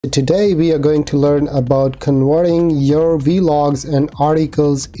Today we are going to learn about converting your vlogs and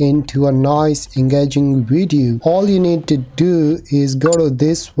articles into a nice engaging video. All you need to do is go to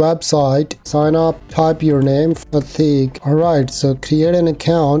this website, sign up, type your name, Fatik. Alright, so create an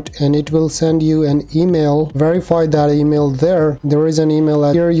account and it will send you an email. Verify that email there. There is an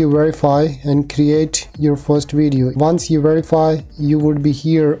email here, you verify and create your first video. Once you verify, you would be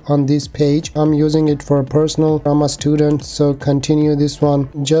here on this page. I'm using it for personal. I'm a student, so continue this one.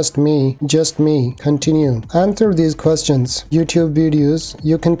 Just me, continue. Answer these questions. YouTube videos,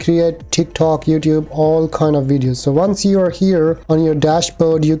 you can create TikTok, YouTube, all kind of videos. So once you are here on your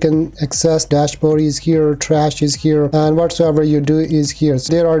dashboard, you can access dashboard is here, trash is here, and whatsoever you do is here.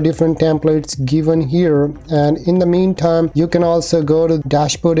 So there are different templates given here, and in the meantime, you can also go to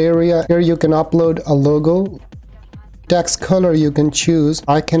dashboard area. Here you can upload a logo. Text color you can choose.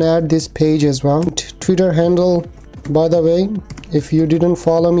 I can add this page as well. Twitter handle, by the way, if you didn't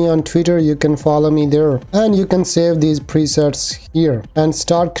follow me on Twitter, you can follow me there, and you can save these presets here and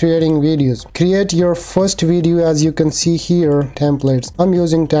start creating videos. Create your first video. As you can see here, templates. I'm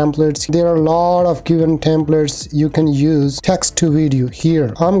using templates. There are a lot of given templates you can use. Text to video.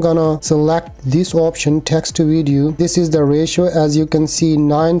 Here I'm gonna select this option, text to video. This is the ratio. As you can see,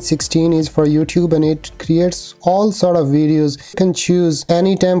 9:16 is for YouTube, and it creates all sort of videos. You can choose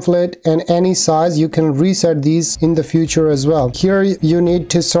any template and any size. You can reset these in the future as well. Here you need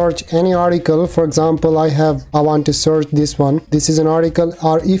to search any article. For example, I want to search this one. This is an article,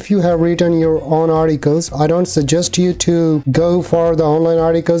 or if you have written your own articles, I don't suggest you to go for the online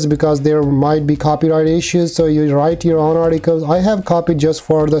articles because there might be copyright issues. So you write your own articles. I have copied just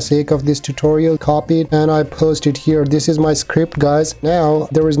for the sake of this tutorial, copied, and I post it here. This is my script, guys. Now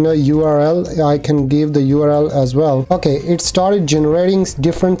there is no URL. I can give the URL as well. Okay, it started generating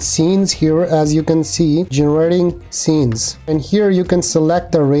different scenes here. As you can see, generating scenes, and here you can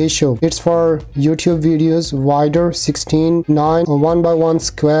select the ratio. It's for YouTube videos, wider 16, 9, 1:1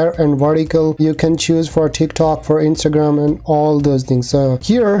 square, and vertical. You can choose for TikTok, for Instagram, and all those things. So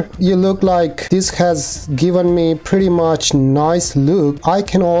here you look like this has given me pretty much nice look. I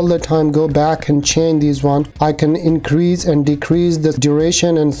can all the time go back and change this one. I can increase and decrease the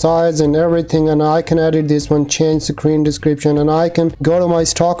duration and size and everything, and I can edit this one, change screen description, and I can go to my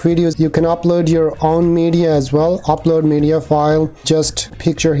stock videos. You can upload your own media as well. Upload media file, just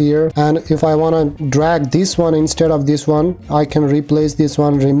picture here, and if I want to drag this one instead of this one, I can replace this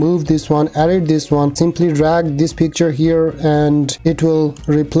one, remove this one, edit this one, simply drag this picture here and it will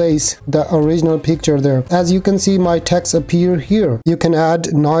replace the original picture there. As you can see, my text appear here. You can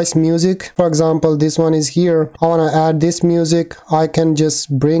add nice music. For example, this one is here. I want to add this music. I can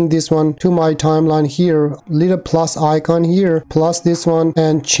just bring this one to my timeline here, little plus icon here, plus this one,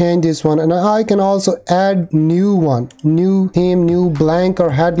 and change this one, and I can also add new one, new theme, new blank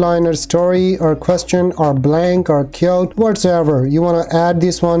or headline or story or question or blank or quote, whatsoever you want to add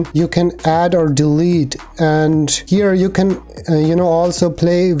this one. You can add or delete, and here you can also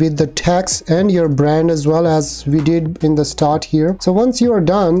play with the text and your brand as well, as we did in the start here. So once you are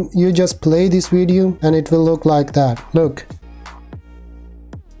done, you just play this video and it will look like that. Look,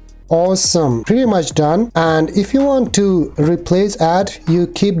 awesome, pretty much done. And if you want to replace ad, you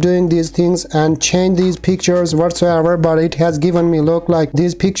keep doing these things and change these pictures whatsoever, but it has given me look like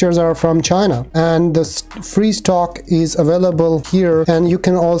these pictures are from China, and the free stock is available here. And you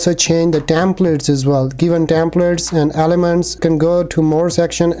can also change the templates as well. Given templates and elements, you can go to more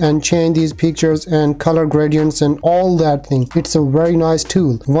section and change these pictures and color gradients and all that thing. It's a very nice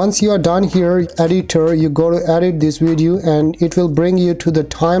tool. Once you are done here, editor, you go to edit this video and it will bring you to the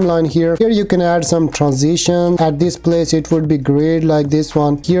timeline. Here you can add some transition. At this place it would be great like this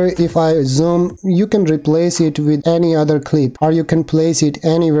one. Here if I zoom, you can replace it with any other clip, or you can place it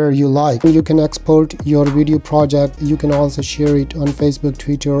anywhere you like. You can export your video project. You can also share it on Facebook,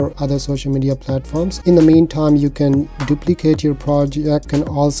 Twitter, other social media platforms. In the meantime, you can duplicate your project and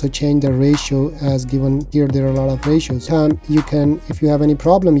also change the ratio as given here. There are a lot of ratios. You can, if you have any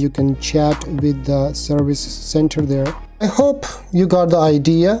problem, you can chat with the service center there. I hope you got the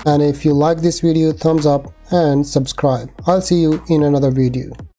idea, and if you like this video, thumbs up and subscribe. I'll see you in another video.